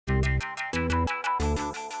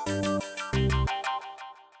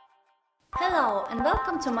Hello and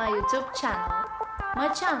welcome to my YouTube channel. My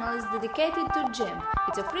channel is dedicated to GIMP.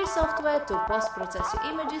 It's a free software to post-process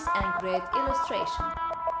your images and create illustration.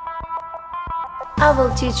 I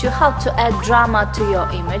will teach you how to add drama to your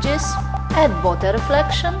images, add water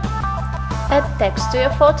reflection, add text to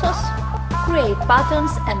your photos, create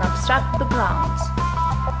patterns and abstract backgrounds.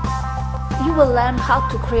 You will learn how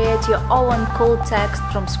to create your own cool text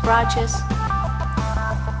from scratches,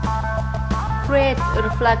 create a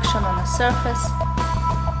reflection on a surface,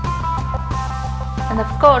 and of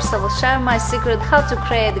course I will share my secret how to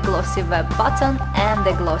create a glossy web button and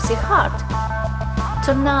a glossy heart.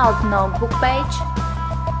 Turn out notebook page,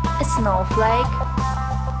 a snowflake,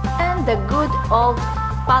 and a good old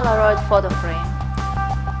Polaroid photo frame.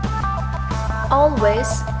 Always,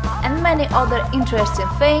 and many other interesting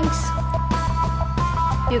things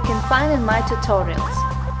you can find in my tutorials.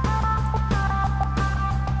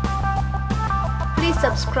 Please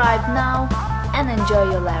subscribe now and enjoy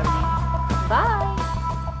your learning.